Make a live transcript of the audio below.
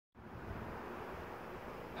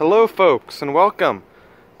Hello folks, and welcome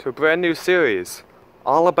to a brand new series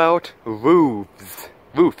all about roofs.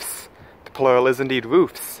 Roofs. The plural is indeed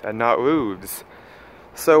roofs and not roofs.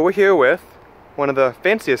 So we're here with one of the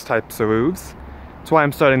fanciest types of roofs. That's why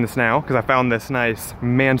I'm starting this now, because I found this nice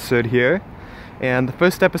mansard here. And the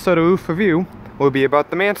first episode of Roof Review will be about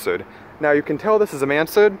the mansard. Now you can tell this is a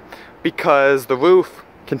mansard because the roof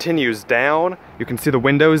continues down. You can see the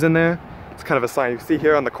windows in there. It's kind of a sign you see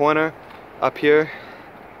here on the corner, up here.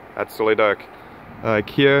 That's really dark. Like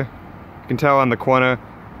here, you can tell on the corner,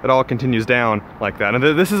 it all continues down like that. And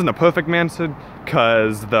this isn't a perfect mansard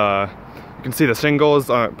because you can see the shingles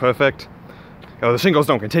aren't perfect. The shingles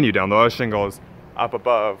don't continue down, there are shingles up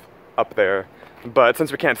above, up there. But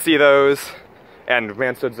since we can't see those, and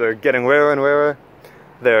mansards are getting rarer and rarer,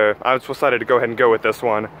 I was decided to go ahead and go with this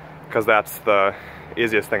one because that's the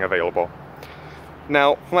easiest thing available.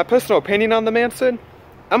 Now, for my personal opinion on the mansard,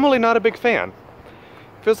 I'm really not a big fan.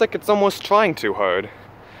 Feels like it's almost trying too hard,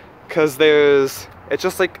 because it's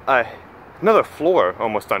just like another floor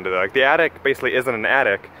almost under there. Like the attic basically isn't an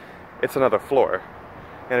attic, it's another floor,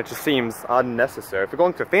 and it just seems unnecessary. If you're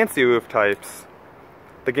going to fancy roof types,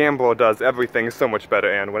 the gambrel does everything so much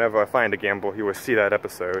better, and whenever I find a gambrel, you will see that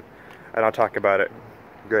episode, and I'll talk about it.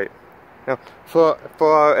 Great. Now, for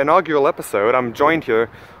our inaugural episode, I'm joined here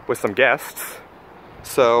with some guests.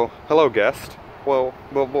 So, hello guest. Well,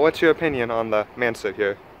 what's your opinion on the mansard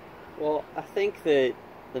here? Well, I think that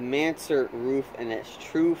the mansard roof in its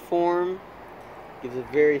true form gives a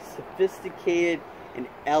very sophisticated and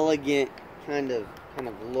elegant kind of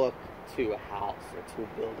look to a house or to a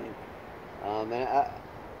building.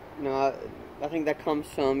 I think that comes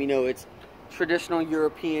from, its traditional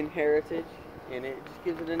European heritage, and it just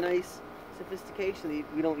gives it a nice sophistication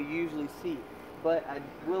that we don't usually see. But I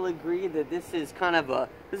will agree that this is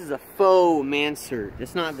a faux mansard.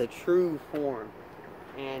 It's not the true form.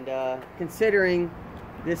 And considering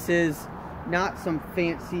this is not some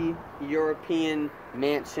fancy European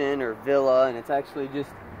mansion or villa, and it's actually just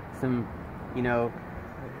some,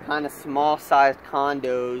 kind of small-sized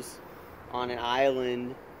condos on an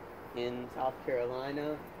island in South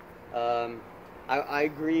Carolina, I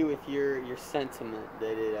agree with your sentiment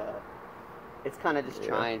that it's kind of just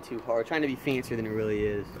trying too hard, trying to be fancier than it really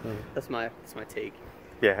is. That's my take.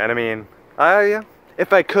 Yeah, and I mean,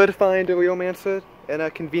 if I could find a real mansard in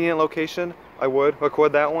a convenient location, I would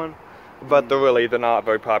record that one. But they're not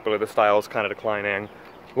very popular. The style's kind of declining.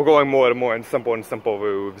 We're going more and more in simple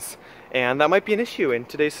roofs, and that might be an issue in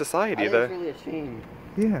today's society. That's really a shame.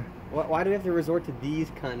 Yeah. Why do we have to resort to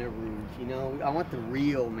these kind of roofs? I want the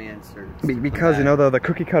real mansards. Because the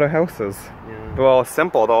cookie cutter houses. Yeah. They're all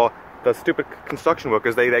simple. The stupid construction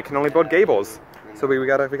workers, they can only build gables. So we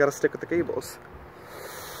gotta stick with the gables.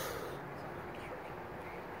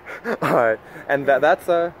 Alright, and that's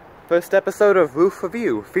our first episode of Roof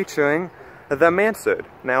Review featuring the mansard.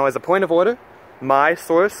 Now, as a point of order, my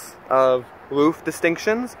source of roof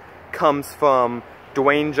distinctions comes from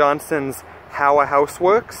Dwayne Johnson's How a House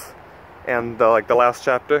Works, and the last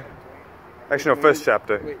chapter. Actually, no, first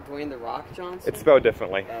chapter. Wait, Dwayne the Rock Johnson? It's spelled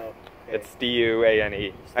differently. Oh. Okay. It's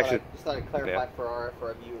D-U-A-N-E. Just thought I'd clarify for our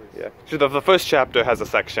viewers. Yeah. So the first chapter has a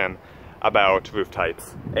section about roof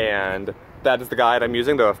types, and that is the guide I'm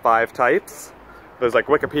using. There are 5 types. There's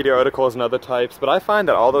Wikipedia articles and other types, but I find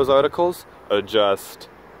that all those articles are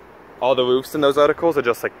all the roofs in those articles are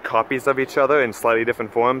just copies of each other in slightly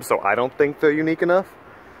different forms, so I don't think they're unique enough.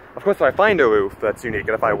 Of course, if I find a roof that's unique,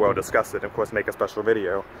 and if I will discuss it, of course make a special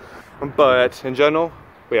video. But in general,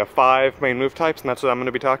 we have 5 main roof types, and that's what I'm going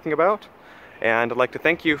to be talking about. And I'd like to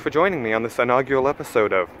thank you for joining me on this inaugural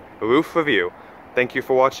episode of Roof Review. Thank you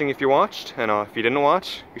for watching if you watched, and if you didn't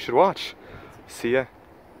watch, you should watch. See ya.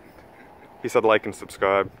 He said like and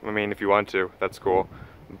subscribe. I mean, if you want to, that's cool.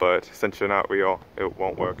 But since you're not real, it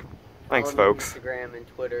won't work. Thanks, folks. Instagram and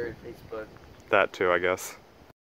Twitter and Facebook. That too, I guess.